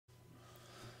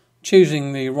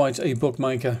Choosing the right ebook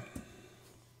maker.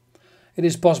 It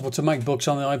is possible to make books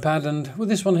on the iPad, and with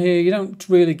this one here you don't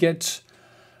really get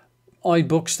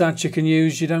iBooks that you can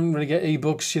use, you don't really get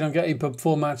ebooks, you don't get ePub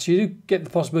formats. You do get the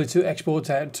possibility to export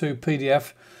out to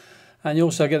PDF, and you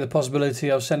also get the possibility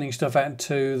of sending stuff out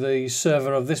to the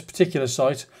server of this particular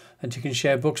site that you can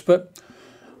share books. But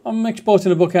I'm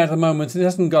exporting a book out at the moment, it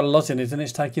hasn't got a lot in it and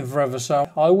it's taking forever, so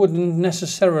I wouldn't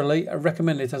necessarily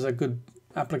recommend it as a good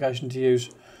application to use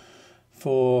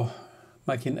for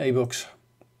making ebooks.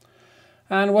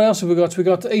 And what else have we got? We've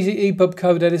got the Easy ePub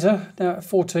code editor, now at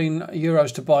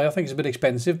 €14 to buy. I think it's a bit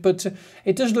expensive, but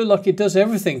it does look like it does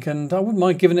everything, and I wouldn't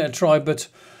mind giving it a try, but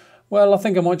well, I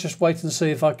think I might just wait and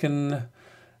see if I can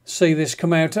see this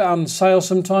come out on sale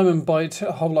sometime and buy it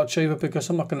a whole lot cheaper, because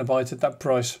I'm not going to buy it at that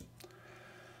price.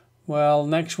 Well,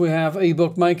 next we have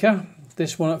eBook Maker,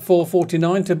 this one at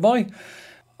 $4.49 to buy.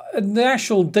 The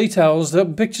actual details, the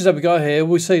pictures that we got here,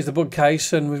 we see is the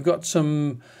bookcase, and we've got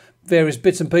some various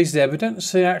bits and pieces there. We don't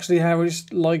see actually how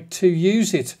it's like to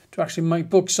use it to actually make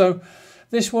books. So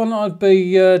this one I'd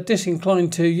be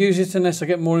disinclined to use it unless I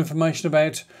get more information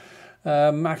about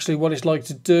actually what it's like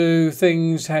to do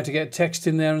things, how to get text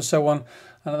in there and so on.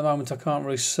 And at the moment I can't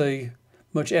really see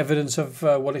much evidence of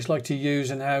what it's like to use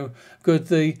and how good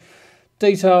the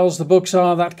details, the books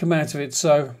are that come out of it.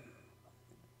 So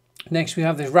next we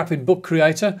have this Rapid Book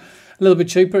Creator, a little bit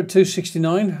cheaper at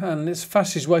 $2.69, and it's the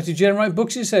fastest way to generate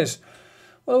books, it says.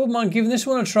 Well, I wouldn't mind giving this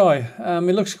one a try.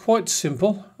 It looks quite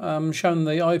simple. Showing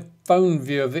the iPhone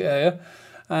view of it here,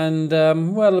 and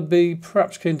well, I'd be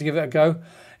perhaps keen to give it a go.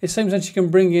 It seems that you can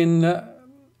bring in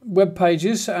web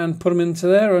pages and put them into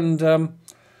there, and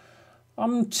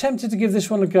I'm tempted to give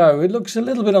this one a go. It looks a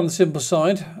little bit on the simple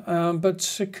side,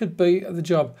 but it could be the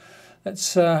job.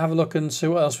 Let's have a look and see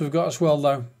what else we've got as well,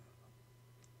 though.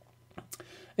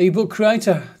 eBook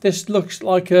Creator. This looks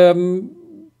like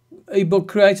eBook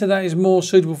Creator that is more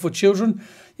suitable for children.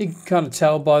 You can kind of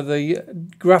tell by the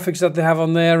graphics that they have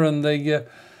on there and the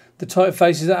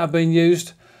typefaces that have been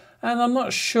used. And I'm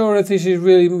not sure if this is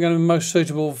really going to be most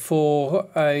suitable for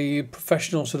a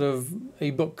professional sort of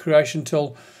ebook creation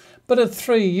tool. But at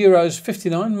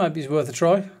 €3.59, maybe it's worth a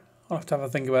try. I'll have to have a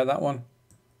think about that one.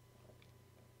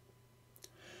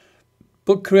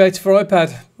 Book Creator for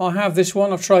iPad. I have this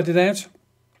one, I've tried it out.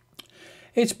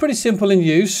 It's pretty simple in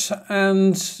use,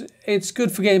 and it's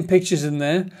good for getting pictures in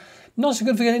there. Not so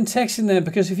good for getting text in there,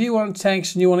 because if you want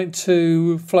text and you want it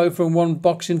to flow from one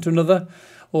box into another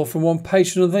or from one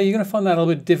page to another, you're going to find that a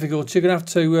little bit difficult. You're going to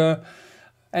have to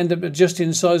end up adjusting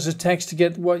the size of text to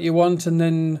get what you want, and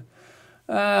then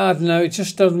I don't know, it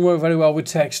just doesn't work very well with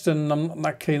text, and I'm not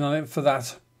that keen on it for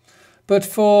that. But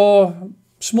for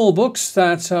small books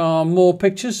that are more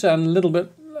pictures and a little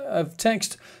bit of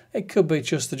text, it could be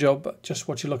just the job, just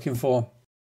what you're looking for.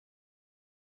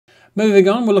 Moving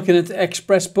on, we're looking at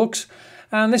Express Books,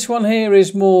 and this one here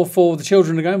is more for the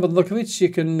children again. By the look of it, you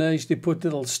can easily put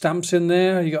little stamps in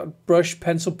there. You got brush,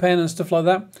 pencil, pen, and stuff like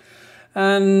that.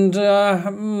 And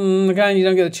again, you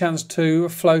don't get a chance to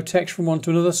flow text from one to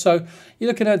another, so you're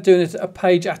looking at doing it a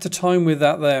page at a time with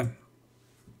that there.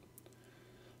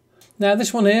 Now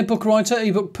this one here, Book Writer,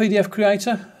 eBook PDF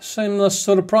Creator, similar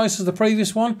sort of price as the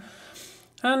previous one.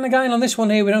 And again, on this one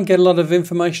here, we don't get a lot of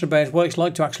information about what it's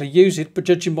like to actually use it, but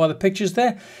judging by the pictures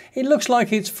there, it looks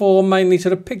like it's for mainly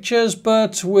sort of pictures,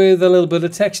 but with a little bit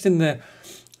of text in there.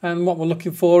 And what we're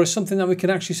looking for is something that we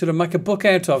can actually sort of make a book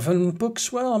out of. And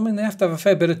books, well, I mean, they have to have a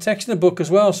fair bit of text in a book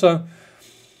as well, so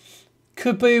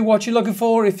could be what you're looking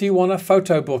for if you want a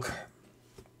photo book.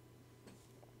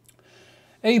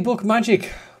 eBook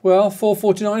Magic, well,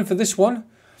 $4.49 for this one.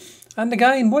 And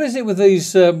again, what is it with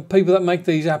these people that make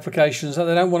these applications that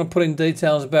they don't want to put in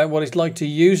details about what it's like to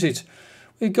use it?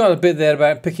 We've got a bit there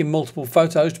about picking multiple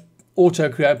photos,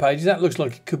 auto-create pages. That looks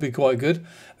like it could be quite good.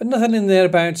 But nothing in there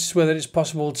about whether it's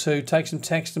possible to take some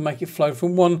text and make it flow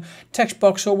from one text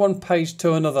box or one page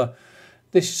to another.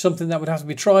 This is something that would have to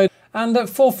be tried. And at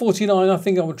 $4.49, I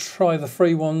think I would try the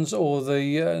free ones or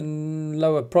the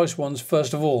lower price ones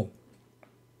first of all.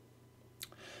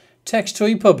 Text to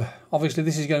ePub. Obviously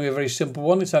this is going to be a very simple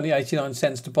one. It's only 89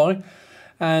 cents to buy,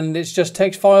 and it's just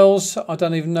text files. I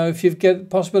don't even know if you get the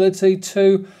possibility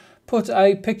to put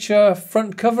a picture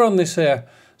front cover on this here.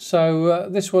 So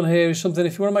this one here is something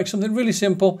if you want to make something really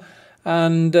simple,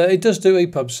 and it does do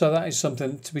ePub, so that is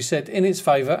something to be said in its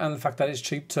favour, and the fact that it's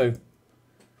cheap too.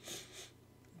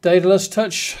 Daedalus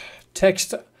Touch,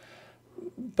 text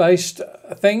based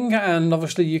thing, and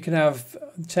obviously you can have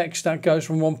text that goes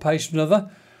from one page to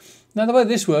another. Now the way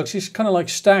this works is kind of like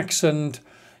stacks, and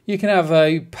you can have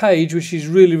a page which is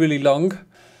really long,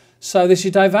 So this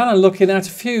is Dave Allen looking at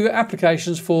a few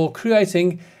applications for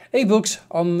creating ebooks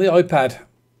on the iPad.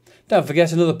 Don't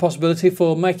forget, another possibility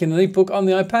for making an ebook on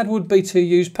the iPad would be to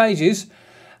use Pages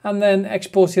and then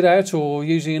export it out, or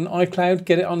using iCloud,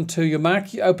 get it onto your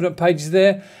Mac. You open up Pages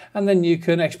there and then you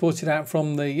can export it out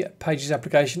from the Pages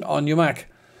application on your Mac.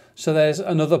 So there's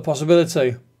another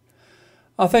possibility.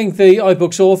 I think the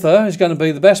iBooks author is going to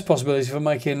be the best possibility for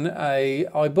making a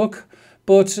iBook,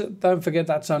 but don't forget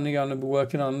that's only going to be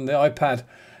working on the iPad.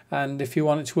 And if you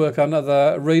want it to work on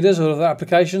other readers or other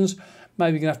applications,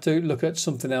 maybe you're going to have to look at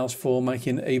something else for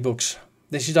making ebooks.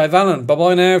 This is Dave Allen.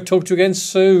 Bye-bye now. Talk to you again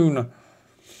soon.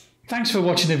 Thanks for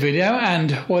watching the video,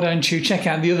 and why don't you check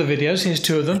out the other videos. Here's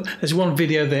two of them. There's one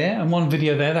video there and one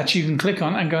video there that you can click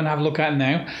on and go and have a look at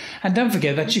now. And don't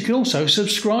forget that you can also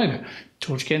subscribe.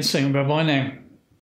 Talk to you again soon. Bye-bye now.